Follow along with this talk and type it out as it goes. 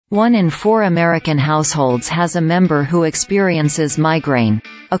1 in 4 American households has a member who experiences migraine,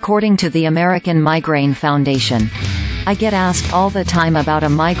 according to the American Migraine Foundation. I get asked all the time about a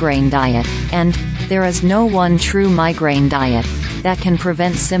migraine diet, and there is no one true migraine diet that can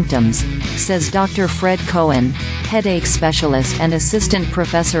prevent symptoms, says Dr. Fred Cohen, headache specialist and assistant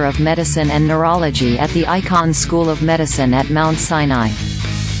professor of medicine and neurology at the Icahn School of Medicine at Mount Sinai.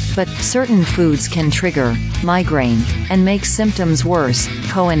 But certain foods can trigger migraine and make symptoms worse,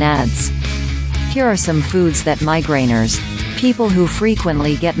 Cohen adds. Here are some foods that migraineurs, people who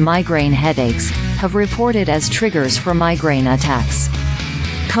frequently get migraine headaches, have reported as triggers for migraine attacks.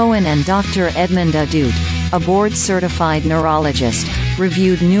 Cohen and Dr. Edmond Adout, a board-certified neurologist,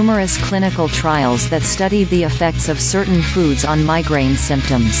 reviewed numerous clinical trials that studied the effects of certain foods on migraine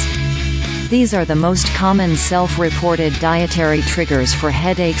symptoms. These are the most common self-reported dietary triggers for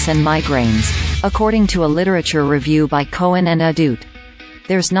headaches and migraines, according to a literature review by Cohen and Adout.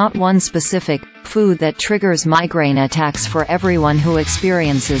 There's not one specific food that triggers migraine attacks for everyone who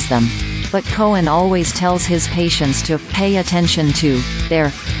experiences them, but Cohen always tells his patients to pay attention to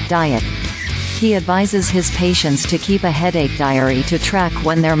their diet. He advises his patients to keep a headache diary to track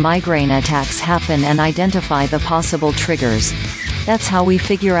when their migraine attacks happen and identify the possible triggers. That's how we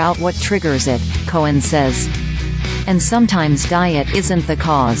figure out what triggers it, Cohen says. And sometimes diet isn't the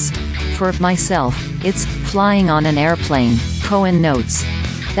cause. For myself, it's flying on an airplane, Cohen notes.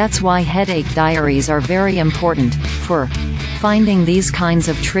 That's why headache diaries are very important, for finding these kinds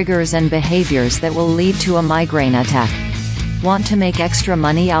of triggers and behaviors that will lead to a migraine attack. Want to make extra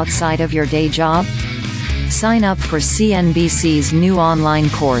money outside of your day job? Sign up for CNBC's new online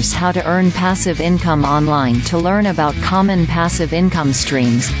course How to Earn Passive Income Online to learn about common passive income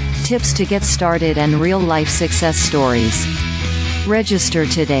streams, tips to get started and real-life success stories. Register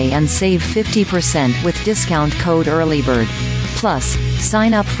today and save 50% with discount code EARLYBIRD. Plus,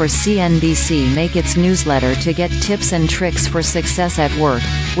 sign up for CNBC Make Its newsletter to get tips and tricks for success at work,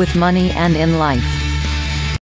 with money and in life.